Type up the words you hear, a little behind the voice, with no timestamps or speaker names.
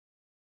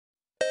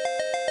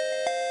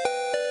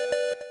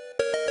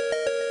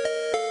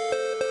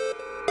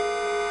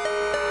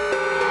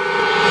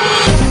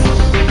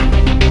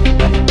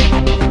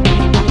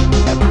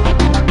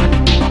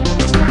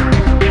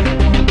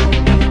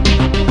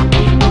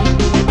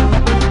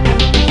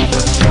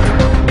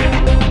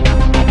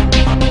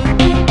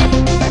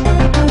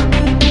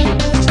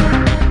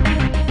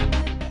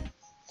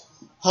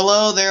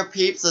Hello there,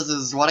 peeps. This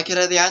is What a Kid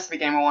of the Ice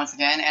Gamer once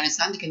again, and it's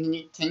time to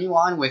continue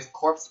on with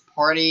Corpse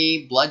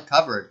Party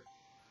Bloodcovered.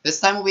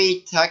 This time we'll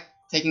be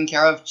taking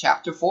care of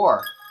Chapter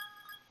 4.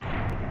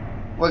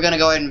 We're gonna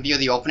go ahead and view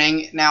the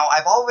opening. Now,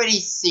 I've already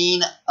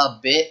seen a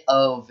bit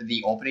of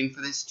the opening for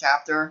this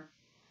chapter,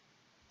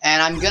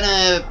 and I'm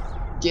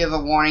gonna give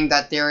a warning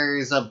that there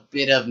is a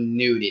bit of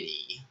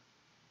nudity.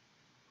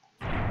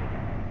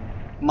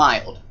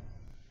 Mild.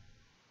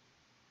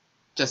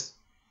 Just,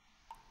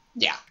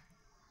 yeah.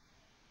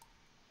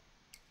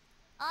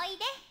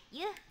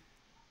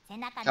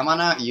 Come on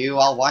out, you.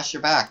 I'll wash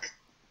your back.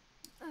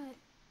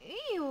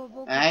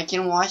 I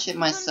can wash it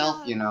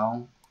myself, you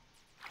know.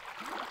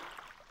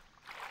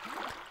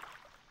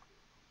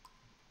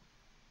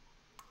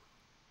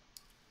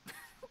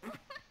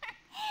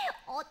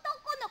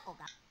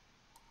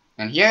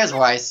 And here's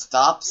why I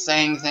stop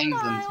saying things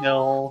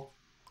until...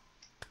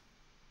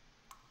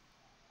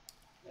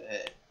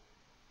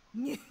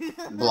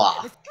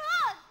 blah.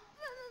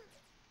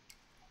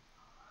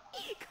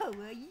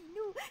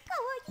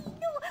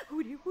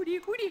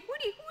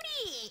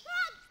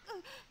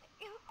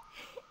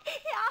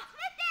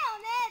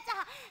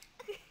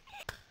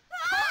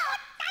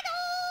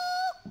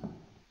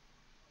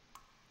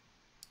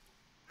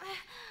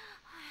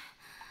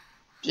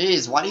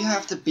 Jeez, why do you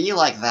have to be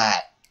like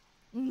that?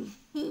 You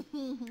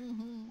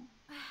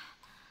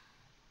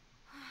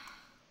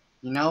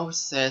know,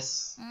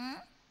 sis,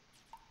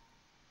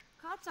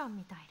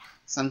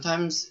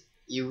 sometimes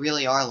you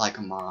really are like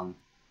a mom.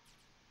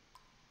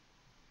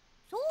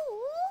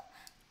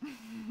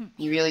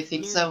 You really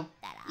think so?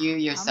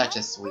 You're such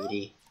a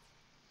sweetie.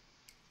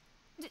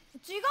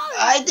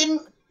 I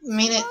didn't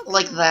mean it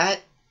like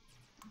that.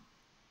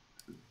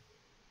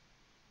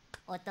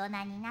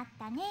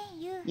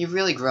 You've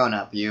really grown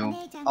up, you.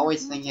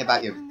 Always thinking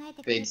about your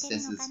big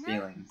sis's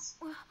feelings.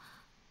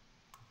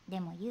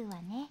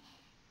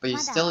 But you're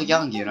still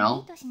young, you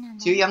know?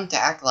 Too young to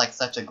act like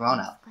such a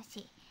grown-up.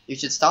 You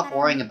should stop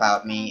worrying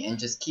about me and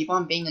just keep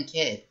on being a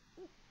kid.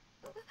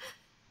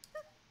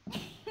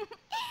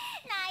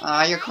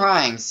 Ah, you're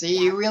crying. See,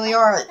 you really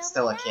are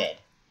still a kid.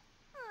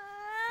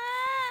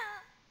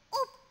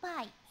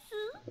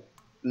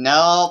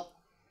 No.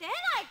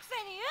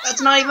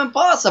 That's not even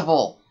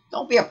possible.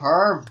 Don't be a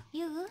perv.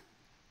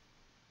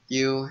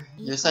 You're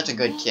such a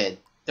good kid.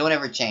 Don't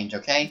ever change,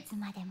 okay?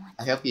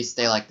 I hope you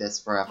stay like this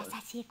forever.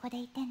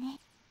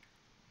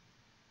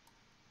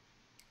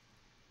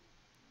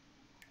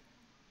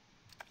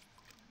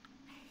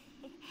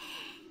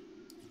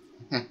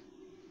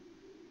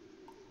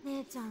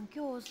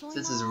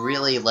 This is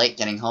really late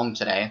getting home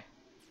today.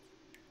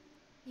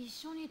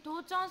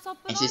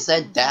 And she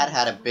said Dad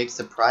had a big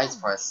surprise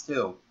for us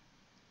too.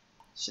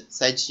 She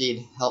said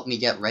she'd help me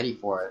get ready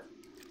for it.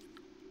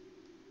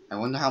 I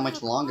wonder how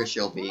much longer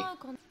she'll be.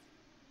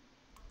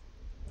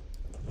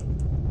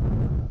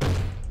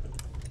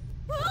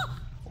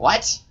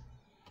 What?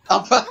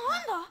 Oh,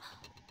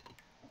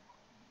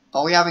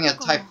 are we having a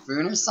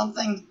typhoon or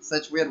something?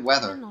 Such weird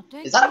weather.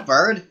 Is that a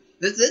bird?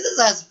 This is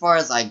as far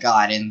as I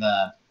got in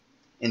the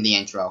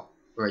intro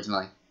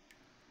originally.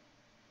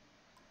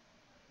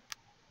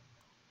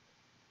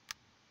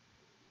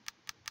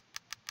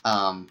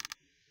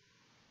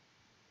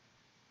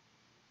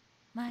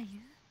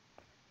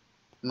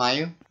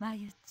 Mayu?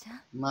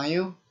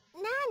 Mayu?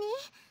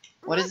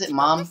 What is it,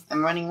 Mom?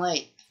 I'm running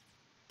late.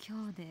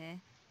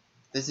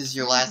 This is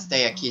your last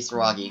day at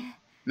Kisaragi.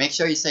 Make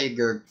sure you say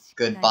your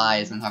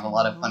goodbyes and have a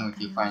lot of fun with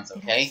your friends,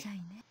 okay?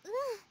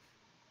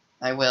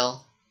 I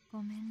will.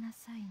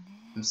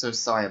 I'm so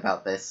sorry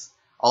about this.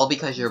 All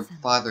because your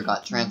father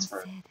got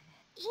transferred.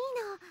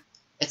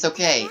 It's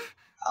okay.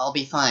 I'll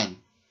be fine.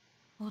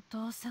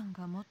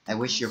 I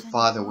wish your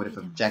father would have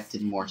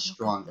objected more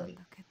strongly.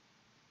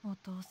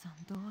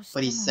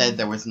 But he said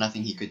there was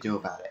nothing he could do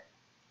about it.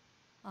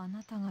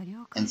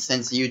 And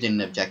since you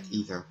didn't object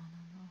either,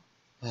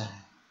 I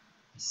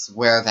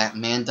swear that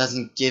man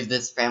doesn't give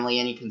this family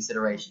any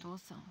consideration.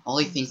 All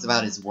he thinks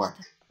about is work.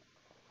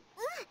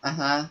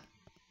 Uh-huh.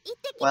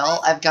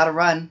 Well, I've gotta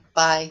run.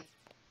 Bye.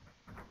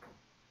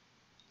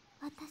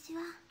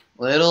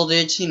 Little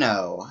did she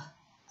know.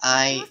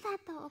 I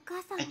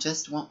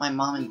just want my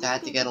mom and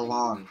dad to get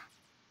along.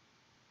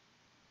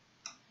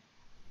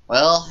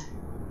 Well,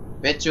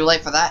 bit too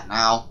late for that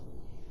now.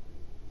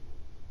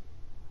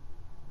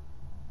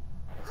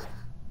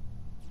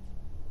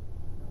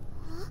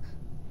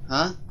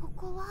 Huh?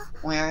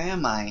 Where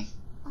am I?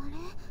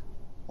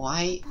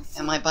 Why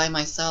am I by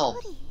myself?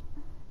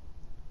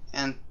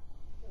 And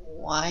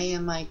why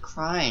am I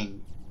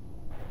crying?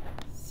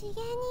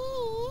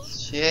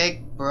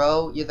 Shig,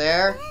 bro, you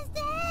there?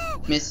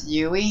 Miss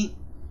Yui?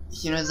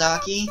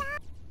 Shinozaki?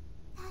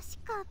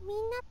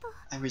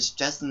 I was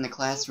just in the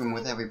classroom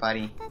with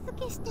everybody,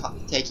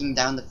 taking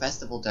down the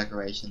festival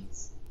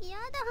decorations.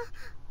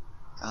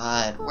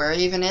 God, where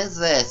even is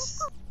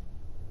this?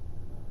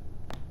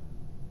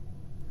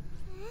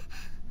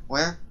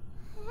 Where?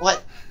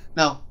 What?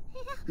 No.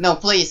 No,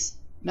 please.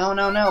 No,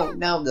 no, no,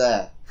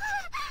 no,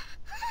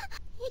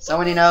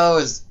 Somebody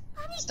knows.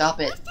 Stop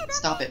it,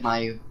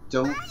 Mayu.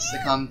 Don't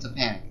succumb to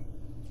panic.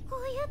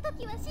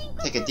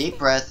 Take a deep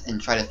breath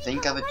and try to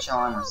think of a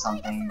charm or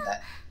something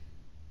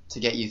to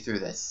get you through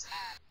this.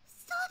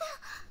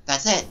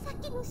 That's it!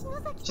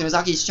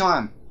 Shinozaki's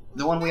charm!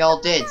 The one we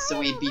all did, so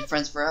we'd be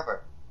friends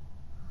forever.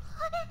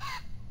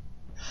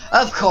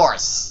 Of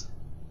course!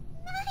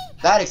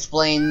 That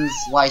explains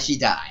why she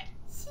died.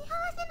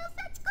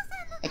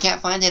 I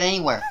can't find it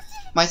anywhere.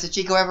 My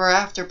Sachiko Ever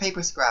After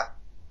paper scrap.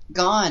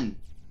 Gone!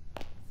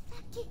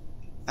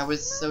 I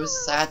was so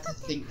sad to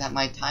think that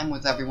my time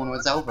with everyone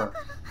was over.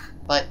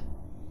 But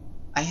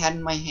I had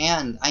in my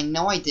hand. I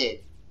know I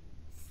did.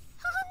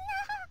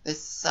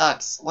 This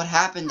sucks. What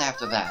happened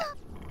after that?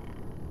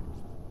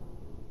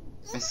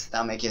 My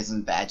stomach is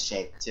in bad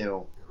shape,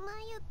 too.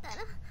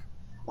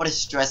 What does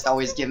stress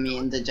always give me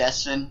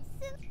indigestion?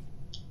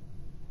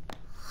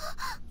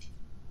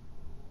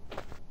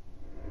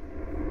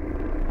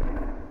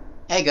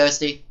 Hey,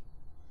 Ghosty.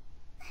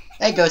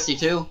 Hey, Ghosty,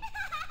 too.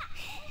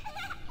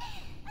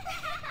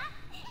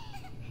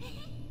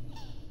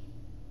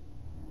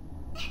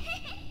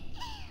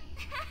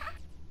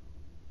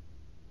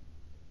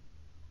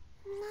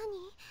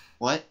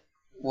 What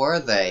were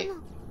they?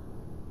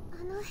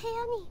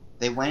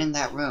 They went in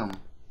that room.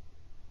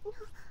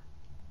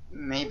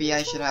 Maybe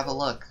I should have a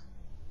look.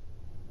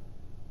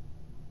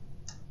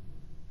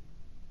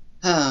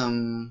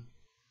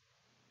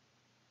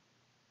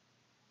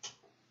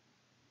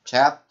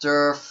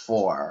 Chapter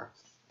 4.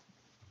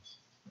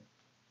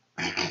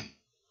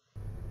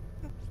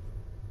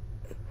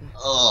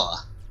 Ugh.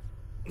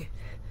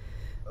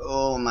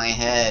 Oh, my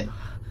head.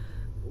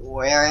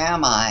 Where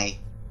am I?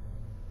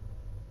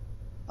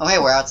 Oh, hey,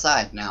 we're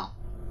outside now.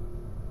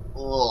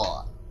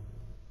 Ugh.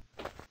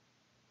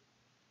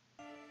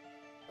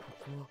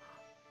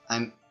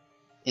 I'm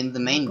in the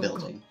main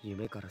building.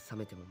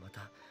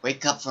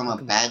 Wake up from a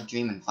bad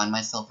dream and find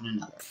myself in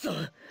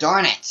another.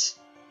 Darn it!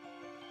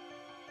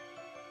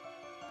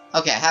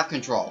 Okay, I have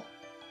control.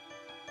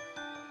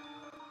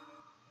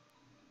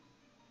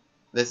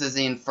 This is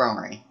the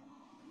infirmary.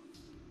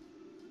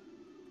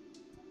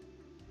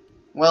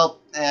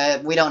 Well,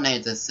 we don't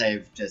need to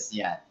save just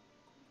yet.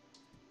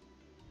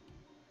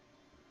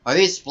 Are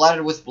these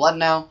splattered with blood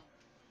now?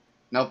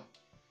 Nope.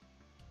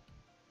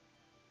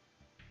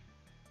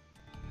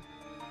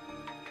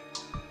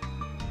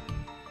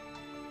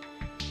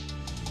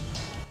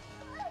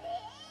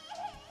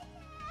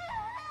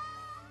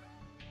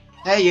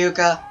 Hey,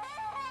 Yuka.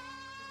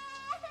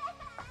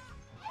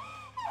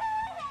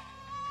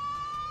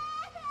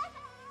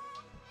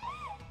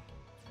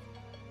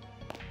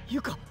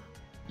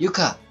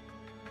 Yuka.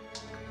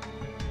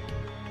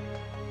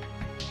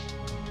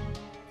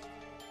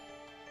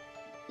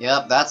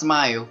 Yep, that's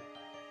Mayu.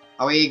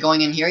 Are we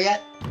going in here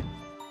yet?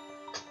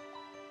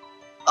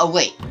 Oh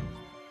wait.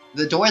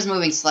 The door is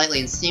moving slightly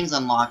and seems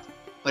unlocked,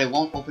 but it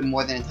won't open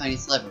more than a tiny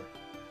sliver.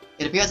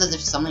 It appears as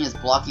if something is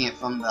blocking it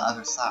from the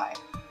other side.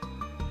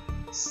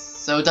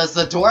 So does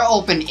the door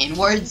open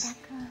inwards?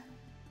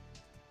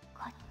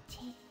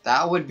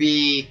 That would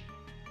be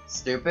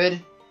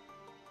stupid.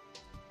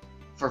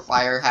 For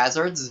fire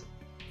hazards.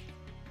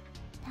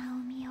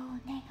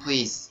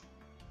 Please,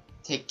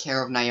 take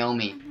care of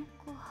Naomi.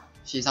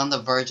 She's on the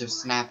verge of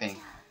snapping.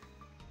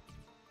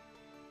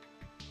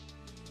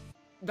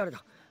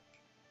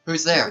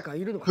 Who's there?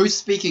 Who's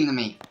speaking to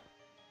me?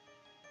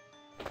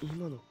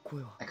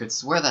 I could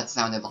swear that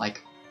sounded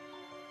like...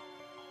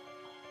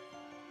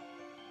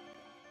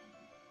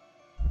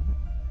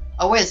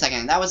 Oh, wait a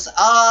second, that was...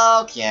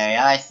 Okay,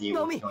 I see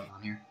what's going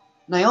on here.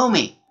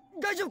 Naomi!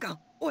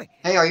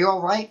 Hey, are you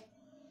alright?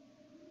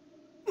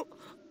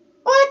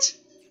 What?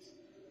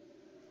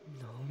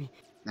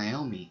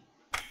 Naomi.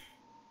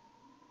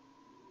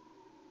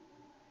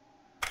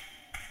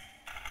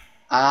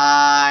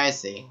 I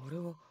see.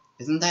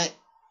 Isn't that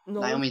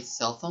Naomi's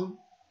cell phone?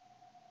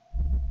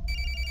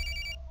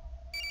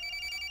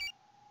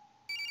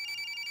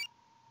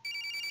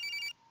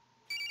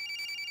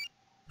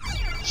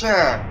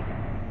 Sure.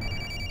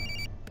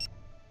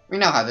 We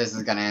know how this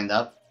is gonna end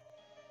up.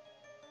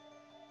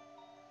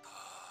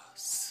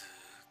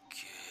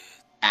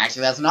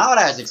 Actually, that's not what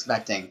I was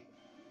expecting.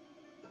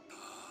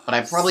 But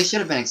I probably should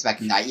have been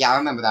expecting that. Yeah, I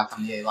remember that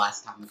from the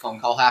last time the phone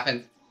call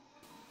happened.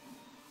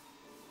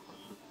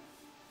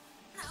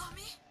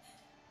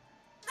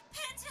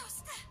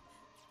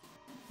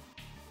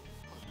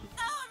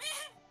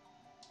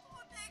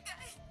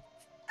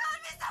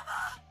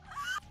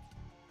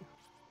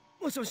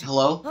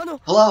 Hello?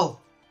 Hello?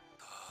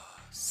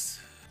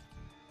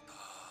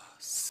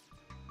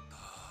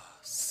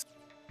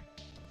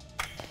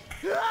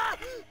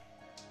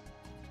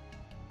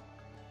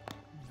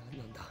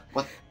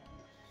 What?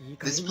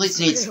 This place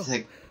needs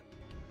to...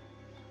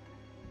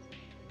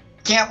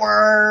 Can't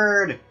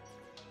word!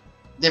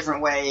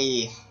 Different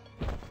way.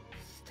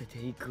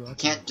 You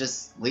can't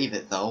just leave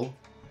it, though.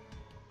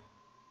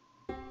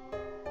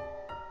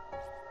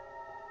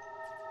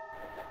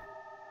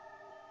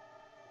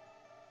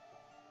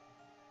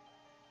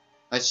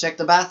 Let's check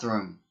the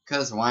bathroom,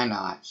 'cause why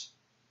not?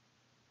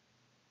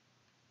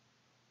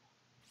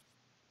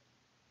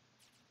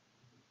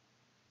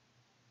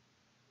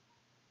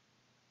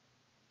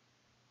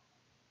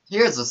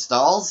 Here's the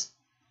stalls.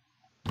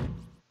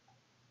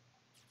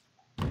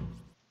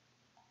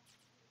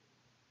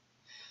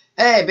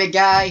 Hey, big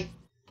guy.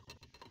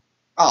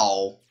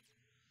 Oh.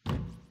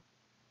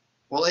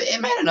 Well,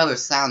 it made another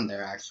sound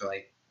there,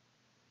 actually.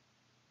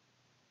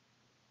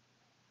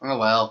 Oh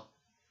well.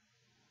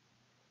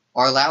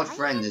 Our loud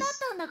friend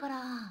is...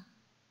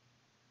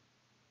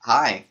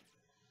 Hi.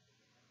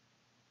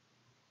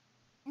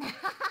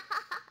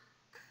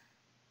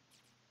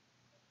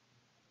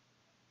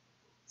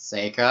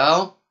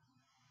 Seiko?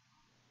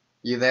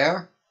 You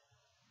there?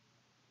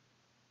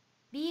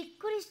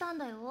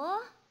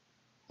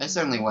 I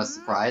certainly was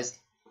surprised.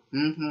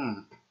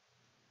 So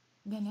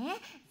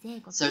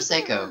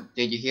Seiko,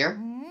 did you hear?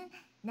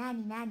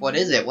 What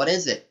is it? What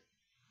is it?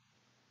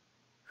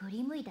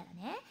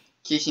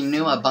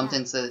 Kishinuma bumped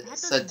into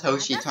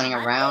Satoshi turning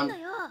around.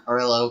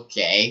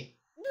 Okay.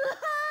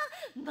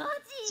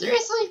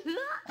 Seriously?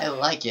 I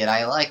like it,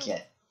 I like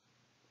it.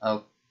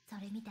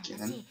 Okay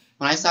then.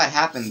 When I saw it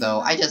happen though,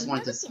 I just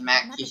wanted to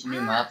smack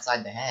Kishinuma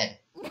upside the head.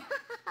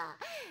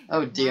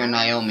 Oh dear,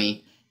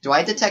 Naomi. Do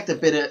I detect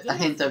a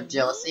hint of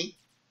jealousy?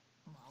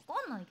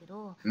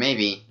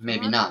 Maybe,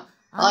 maybe not.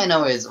 All I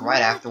know is,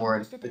 right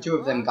afterward, the two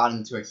of them got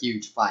into a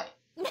huge fight.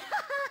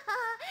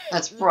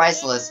 That's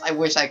priceless. I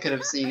wish I could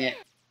have seen it.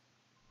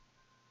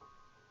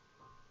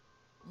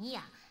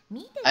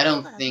 I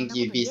don't think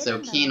you'd be so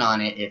keen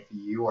on it if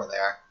you were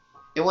there.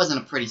 It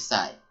wasn't a pretty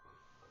sight.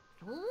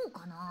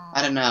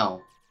 I don't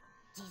know.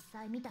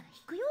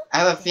 I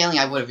have a feeling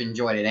I would have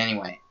enjoyed it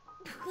anyway.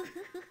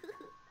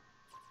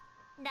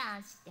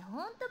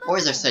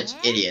 Boys are such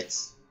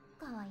idiots.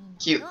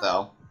 Cute,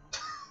 though.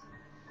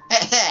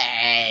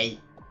 Hey!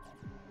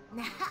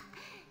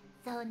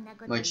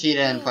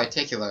 Mochida in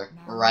particular,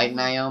 right,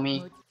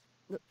 Naomi?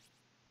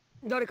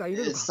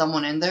 Is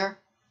someone in there?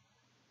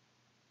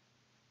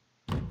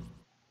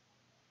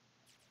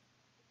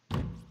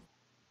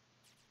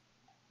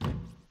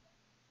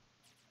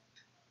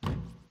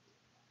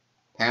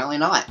 Apparently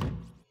not.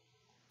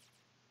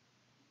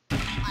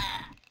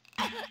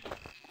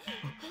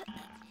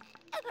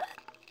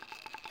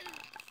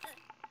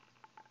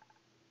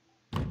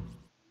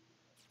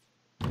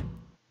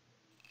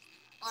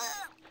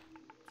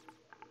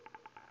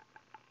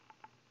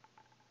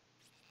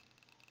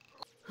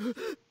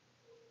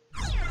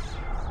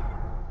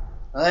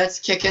 Let's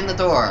kick in the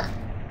door.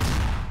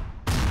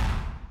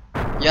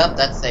 Yup,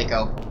 that's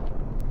Seiko.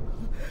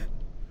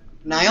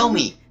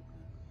 Naomi!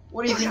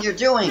 What do you think you're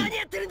doing?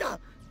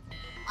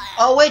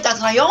 Oh wait,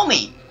 that's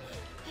Naomi!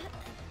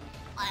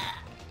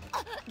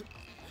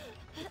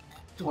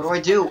 What do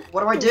I do?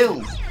 What do I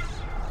do?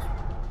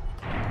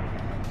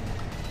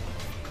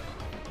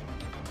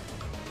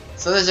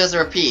 So this is just a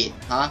repeat,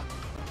 huh?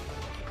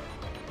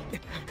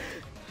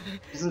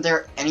 Isn't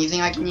there anything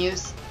I can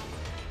use?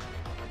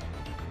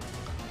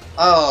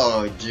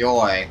 Oh,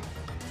 joy.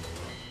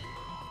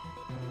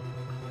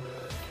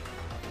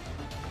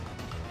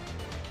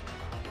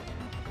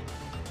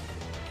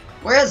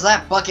 Where's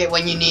that bucket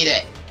when you need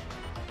it?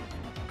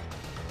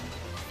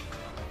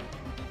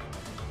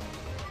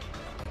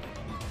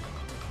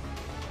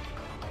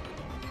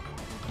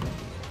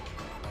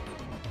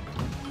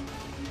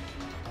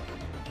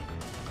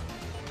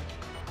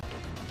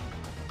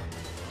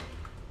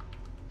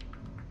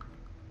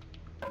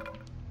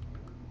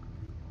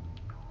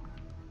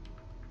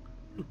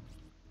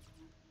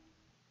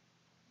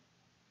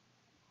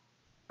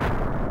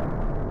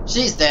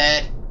 She's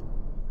dead.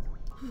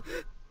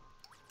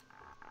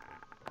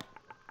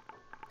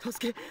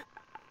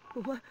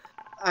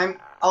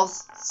 I'll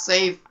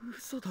save.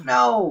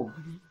 No!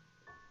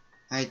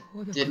 I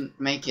didn't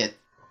make it.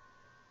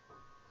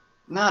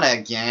 Not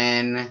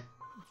again.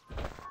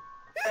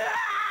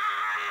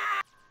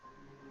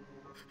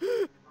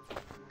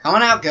 Come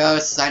on out,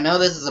 ghosts. I know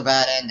this is a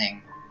bad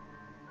ending.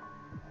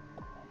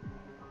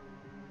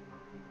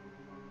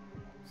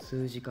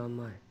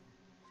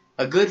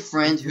 A good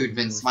friend who'd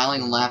been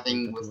smiling and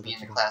laughing with me in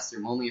the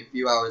classroom only a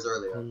few hours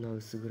earlier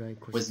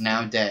was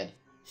now dead,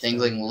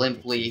 dangling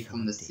limply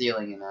from the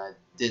ceiling in a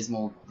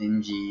dismal,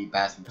 dingy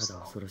bathroom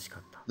stall.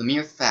 The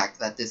mere fact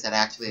that this had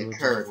actually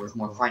occurred was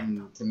more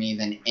frightening to me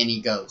than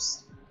any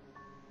ghost.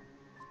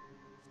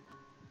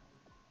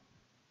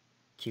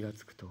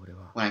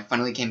 When I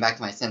finally came back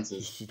to my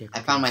senses, I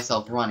found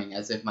myself running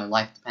as if my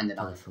life depended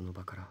on it.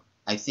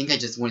 I think I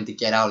just wanted to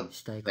get out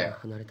of there,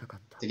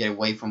 to get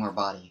away from her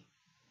body.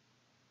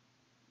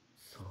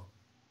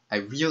 I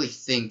really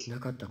think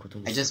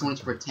I just wanted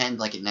to pretend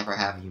like it never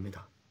happened.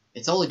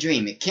 It's all a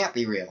dream, it can't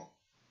be real.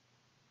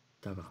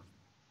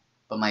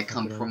 But my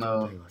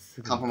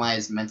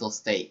compromised mental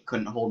state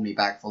couldn't hold me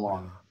back for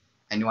long.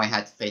 I knew I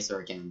had to face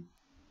her again.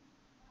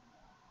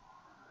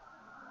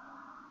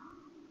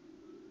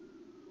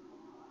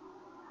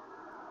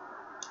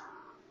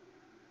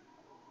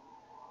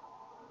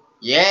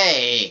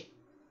 Yay!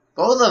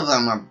 Both of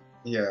them are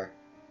here.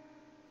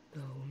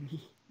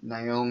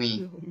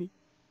 Naomi.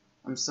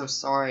 I'm so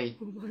sorry.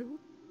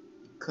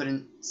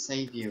 Couldn't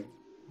save you.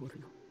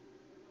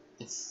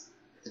 It's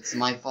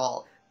my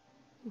fault.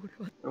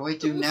 What do I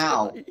do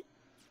now?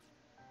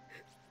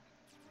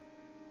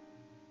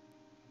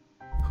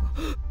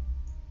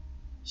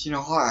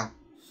 Shinohara,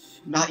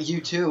 not you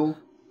too.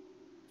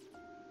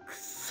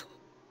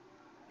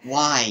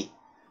 Why?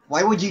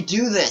 Why would you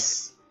do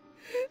this?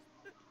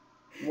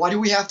 Why do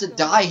we have to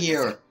die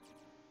here?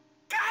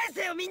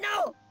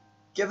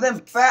 Give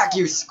them back,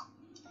 Give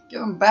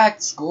them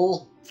back,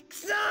 school.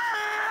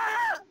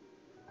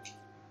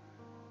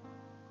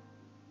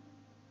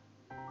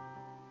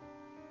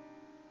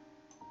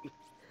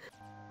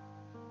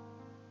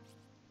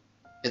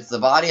 It's the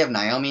body of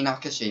Naomi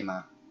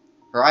Nakashima.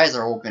 Her eyes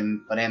are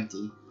open, but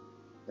empty.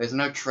 There's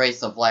no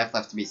trace of life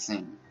left to be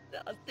seen.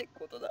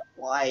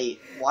 Why?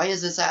 Why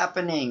is this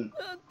happening?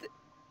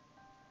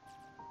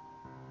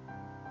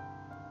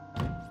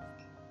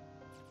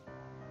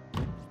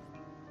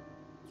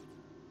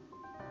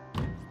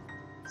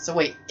 So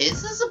wait,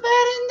 is this a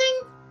bad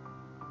ending?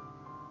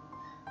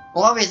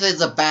 Well, obviously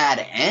it's a bad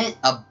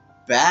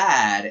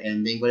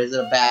ending, but is it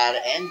a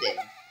bad ending?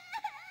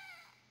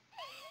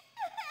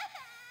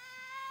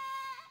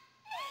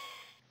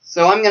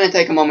 So I'm gonna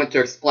take a moment to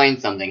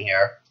explain something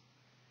here.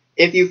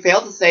 If you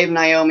fail to save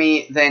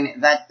Naomi, then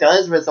that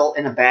does result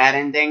in a bad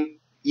ending.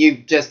 You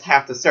just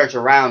have to search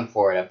around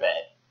for it a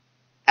bit.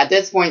 At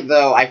this point,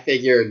 though, I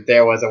figured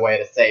there was a way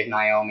to save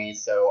Naomi,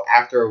 so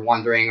after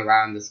wandering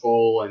around the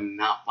school and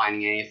not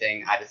finding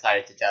anything, I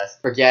decided to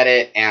just forget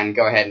it and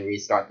go ahead and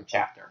restart the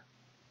chapter.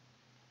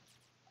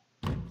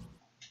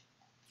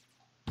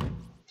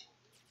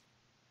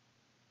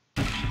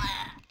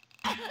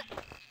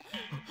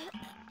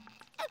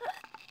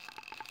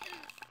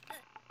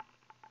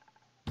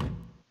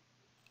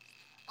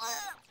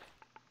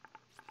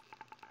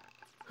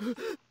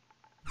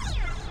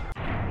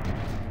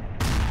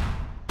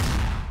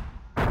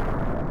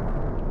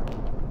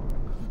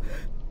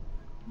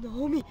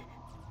 Naomi!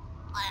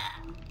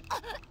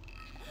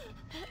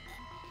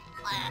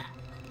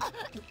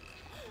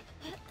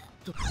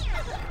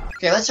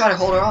 Okay, let's try to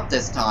hold her up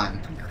this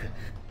time.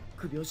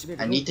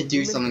 I need to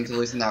do something to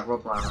loosen that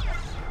rope around her.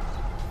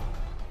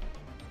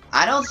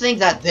 I don't think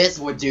that this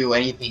would do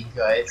anything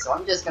good, so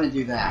I'm just gonna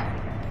do that.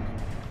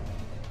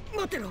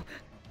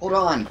 Hold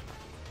on.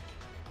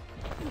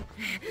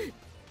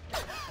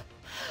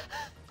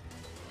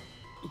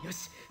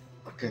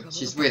 Okay,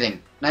 she's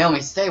breathing.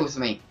 Naomi, stay with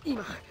me.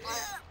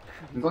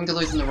 I'm going to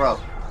loosen the rope.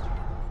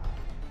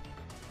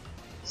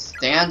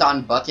 Stand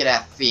on bucket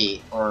at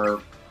feet,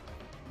 or...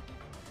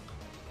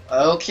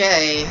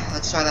 Okay,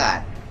 let's try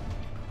that.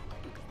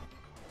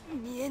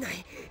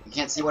 You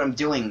can't see what I'm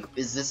doing.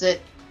 Is this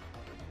it?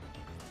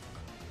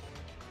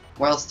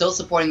 While still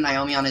supporting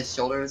Naomi on his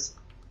shoulders,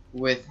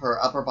 with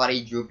her upper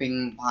body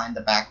drooping behind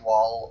the back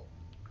wall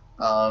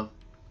of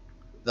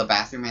the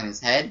bathroom and his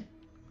head,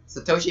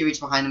 Satoshi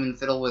reached behind him and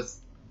fiddled with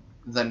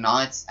the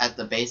knots at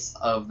the base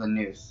of the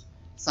noose.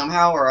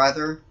 Somehow or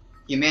other,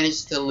 he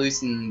managed to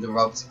loosen the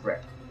rope's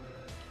grip.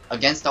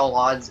 Against all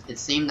odds, it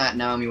seemed that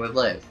Naomi would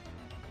live.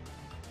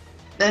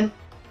 Then,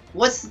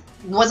 was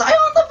I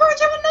on the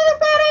verge of another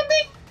bad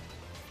ending?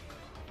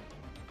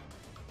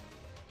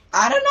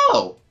 I don't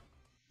know.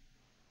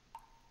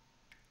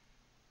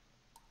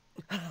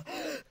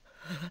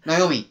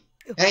 Naomi,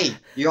 hey,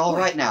 you're all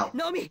right now.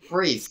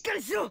 Breathe.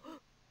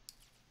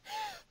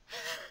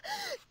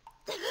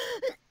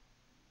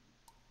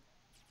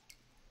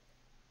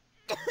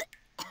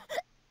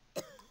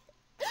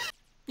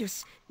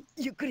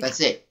 That's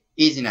it.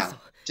 Easy now.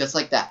 Just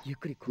like that.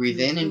 Breathe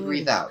in and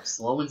breathe out.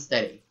 Slow and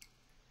steady.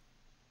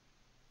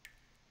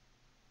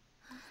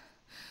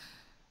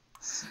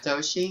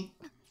 Satoshi?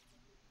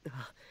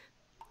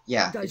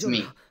 Yeah, it's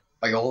me.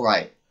 Are you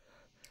alright?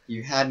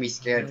 You had me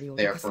scared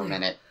there for a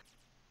minute.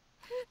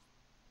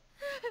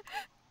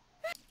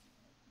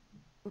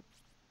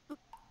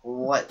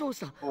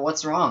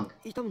 What's wrong?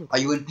 Are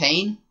you in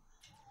pain?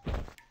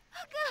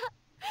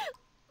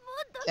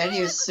 Get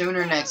here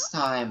sooner next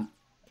time.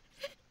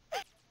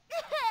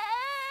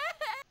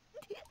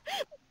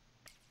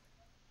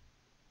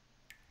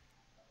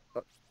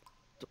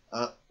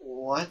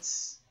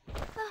 What's...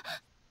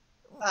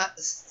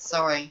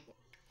 sorry.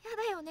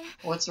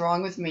 What's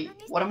wrong with me?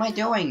 What am I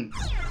doing?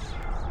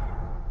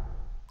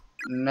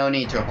 No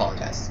need to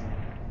apologize.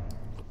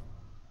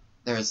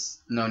 There's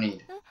no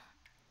need.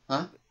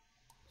 Huh?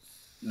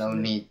 No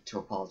need to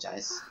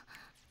apologize.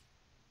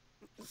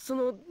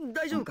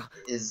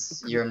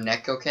 Is your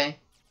neck okay?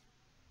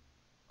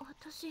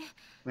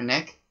 My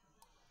neck?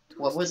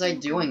 What was I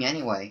doing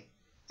anyway?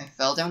 I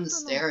fell down the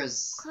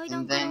stairs,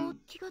 and then,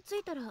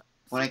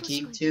 when I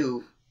came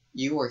to,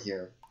 you were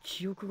here.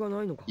 You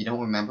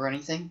don't remember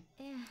anything?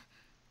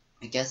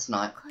 I guess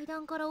not.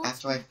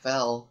 After I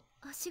fell,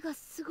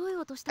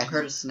 I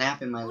heard a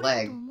snap in my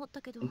leg,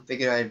 and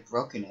figured I had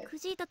broken it.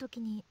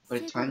 But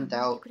it turned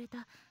out,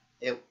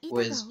 it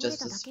was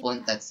just a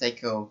splint that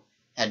Seiko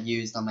had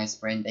used on my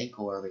sprained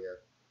ankle earlier.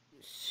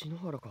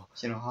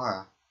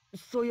 Shinohara.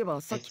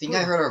 I think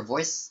I heard her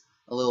voice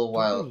a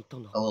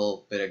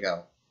little bit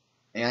ago.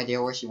 Any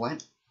idea where she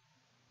went?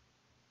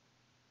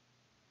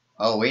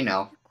 Oh, we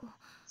know.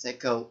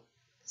 Seiko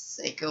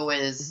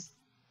is...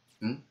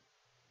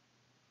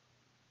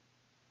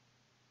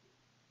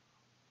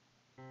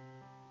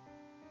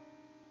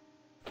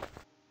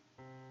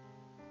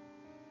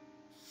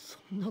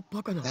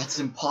 That's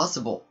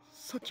impossible.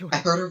 I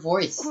heard her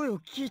voice.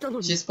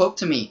 She spoke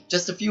to me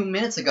just a few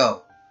minutes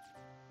ago.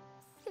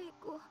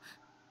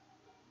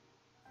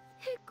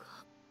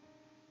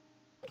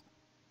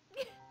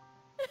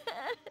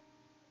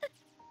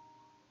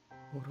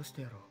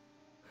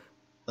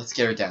 Let's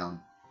get her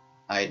down.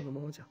 I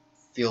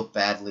feel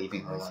bad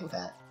leaving her like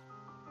that.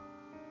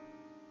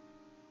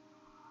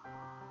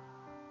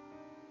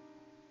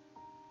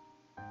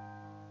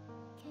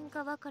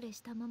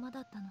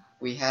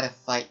 We had a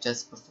fight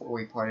just before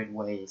we parted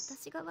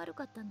ways.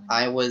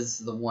 I was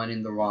the one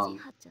in the wrong,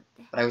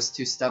 but I was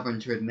too stubborn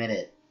to admit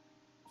it.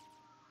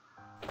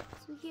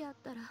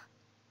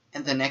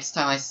 And the next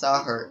time I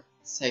saw her,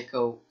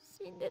 Seiko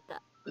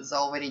was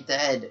already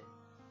dead.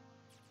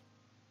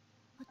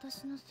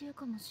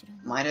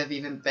 Might have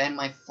even been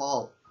my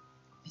fault.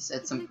 I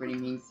said some pretty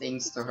mean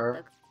things to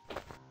her.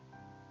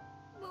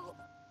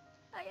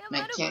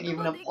 And I can't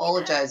even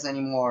apologize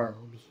anymore.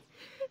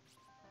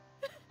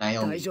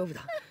 Naomi,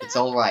 it's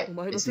alright.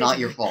 It's not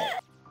your fault.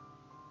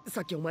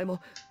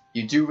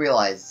 You do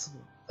realize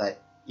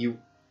that you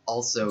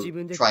also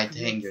tried to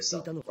hang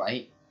yourself,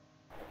 right?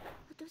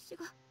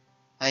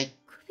 I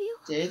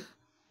did?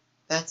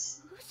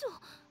 That's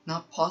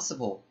not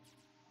possible.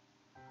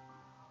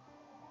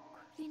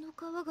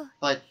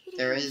 But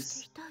there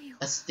is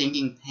a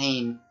stinging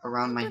pain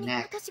around my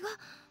neck.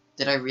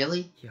 Did I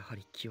really?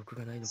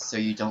 So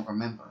you don't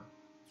remember.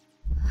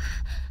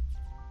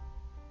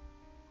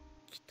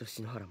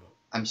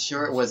 I'm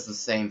sure it was the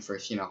same for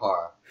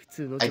Shinohara.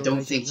 I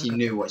don't think she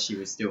knew what she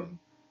was doing.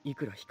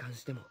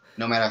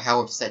 No matter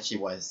how upset she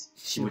was,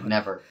 she would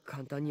never.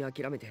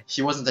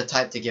 She wasn't the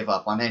type to give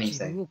up on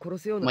anything,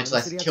 much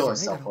less kill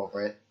herself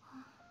over it.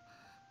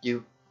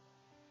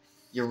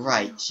 You're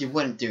right, she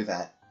wouldn't do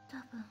that.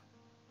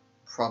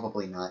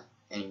 Probably not,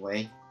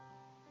 anyway.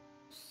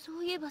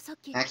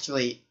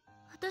 Actually,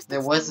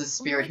 there was a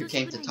spirit who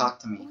came to talk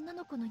to me.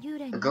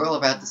 A girl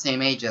about the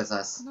same age as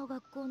us.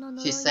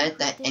 She said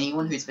that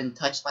anyone who's been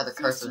touched by the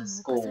curse of the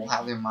school will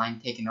have their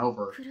mind taken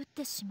over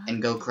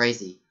and go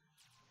crazy.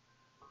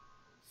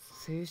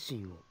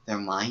 Their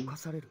mind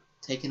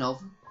taken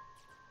over?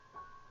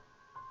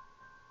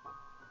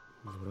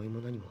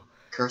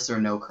 Curse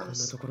or no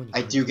curse,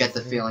 I do get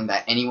the feeling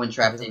that anyone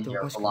trapped in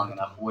here for long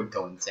enough would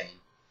go insane.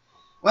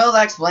 Well,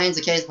 that explains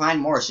the case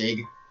behind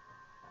Morshig.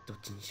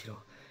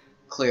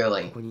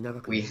 Clearly,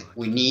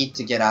 we need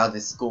to get out of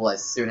this school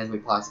as soon as we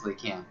possibly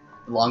can.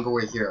 The longer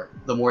we're here,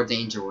 the more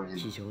danger we're in.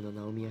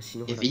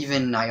 If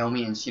even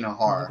Naomi and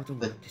Shinohara,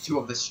 the two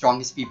of the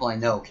strongest people I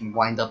know, can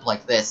wind up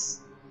like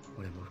this,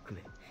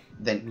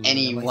 then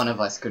any one of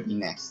us could be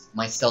next,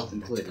 myself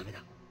included.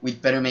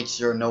 We'd better make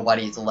sure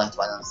nobody is left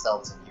by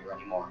themselves in here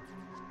anymore.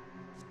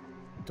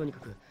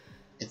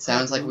 It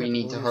sounds like we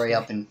need to hurry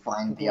up and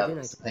find the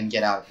others, then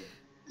get out of here.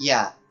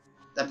 Yeah,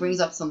 that brings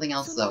up something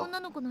else though.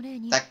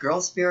 That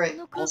girl spirit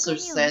also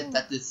said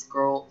that this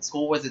school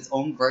was its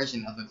own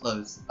version of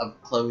a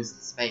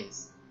closed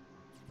space.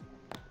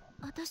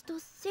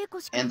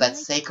 And that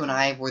Seiko and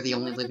I were the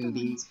only living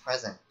beings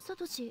present.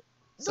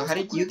 So how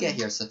did you get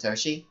here,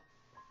 Satoshi?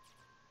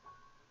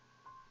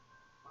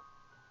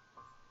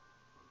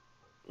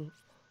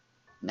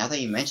 Now that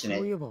you mention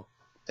it,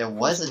 there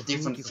was a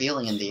different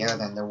feeling in the air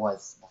than there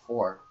was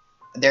before.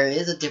 There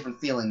is a different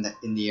feeling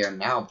in the air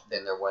now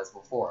than there was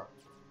before.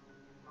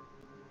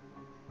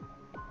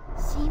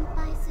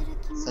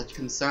 Such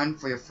concern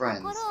for your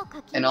friends,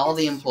 and all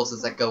the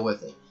impulses that go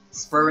with it,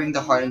 spurring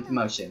the heart into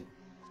motion.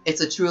 It's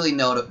a truly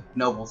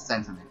noble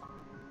sentiment.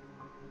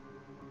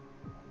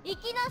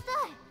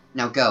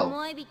 Now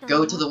go.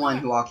 Go to the one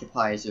who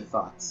occupies your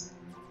thoughts.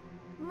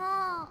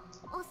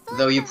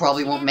 Though you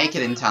probably won't make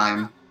it in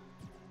time.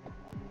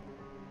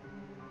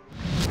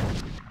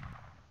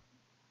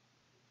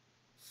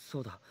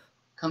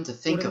 Come to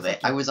think of it,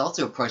 I was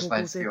also approached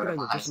by the spirit of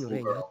a high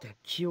school girl.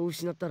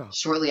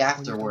 Shortly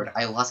afterward,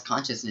 I lost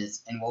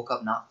consciousness and woke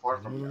up not far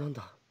from here.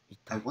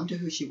 I wonder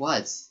who she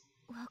was.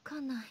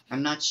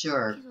 I'm not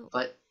sure,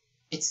 but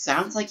it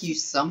sounds like you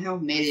somehow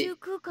made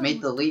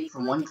the leap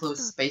from one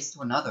closed space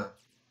to another.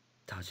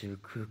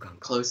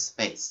 Closed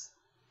space.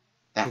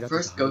 That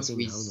first ghost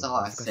we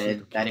saw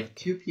said that if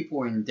two people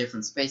were in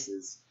different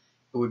spaces,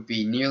 it would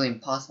be nearly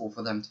impossible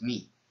for them to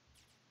meet.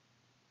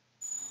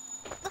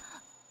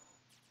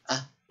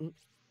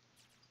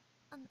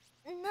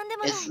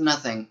 It's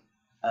nothing.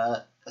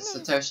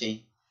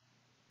 Satoshi.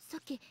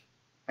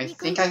 I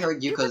think I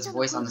heard Yuko's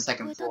voice on the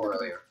second floor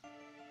earlier.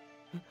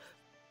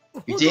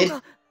 You did?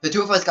 The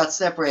two of us got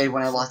separated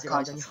when I lost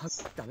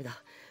consciousness.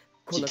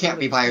 She can't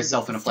be by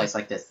herself in a place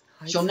like this.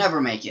 She'll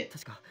never make it.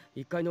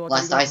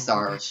 Last I saw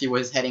her, she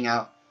was heading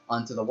out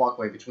onto the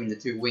walkway between the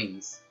two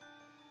wings.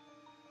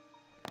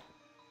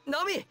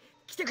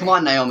 Come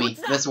on, Naomi,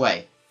 this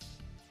way.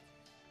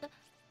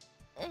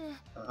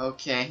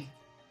 Okay.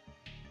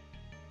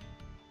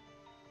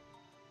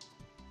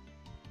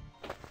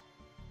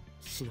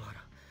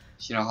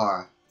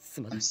 Shinohara,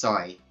 I'm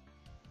sorry.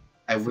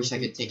 I wish I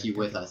could take you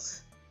with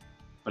us,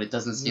 but it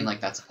doesn't seem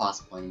like that's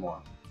possible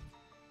anymore.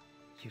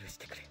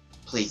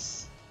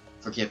 Please,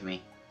 Forgive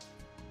me.